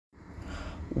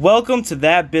Welcome to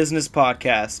That Business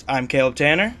Podcast. I'm Caleb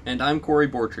Tanner. And I'm Corey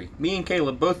Bortree. Me and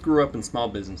Caleb both grew up in small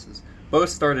businesses. Both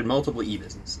started multiple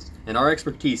e-businesses. And our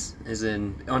expertise is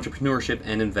in entrepreneurship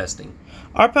and investing.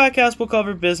 Our podcast will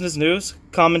cover business news,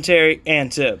 commentary,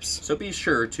 and tips. So be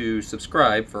sure to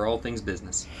subscribe for all things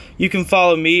business. You can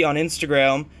follow me on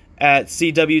Instagram at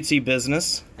CWT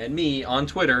Business. And me on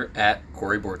Twitter at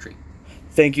Corey Bortree.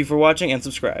 Thank you for watching and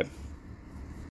subscribe.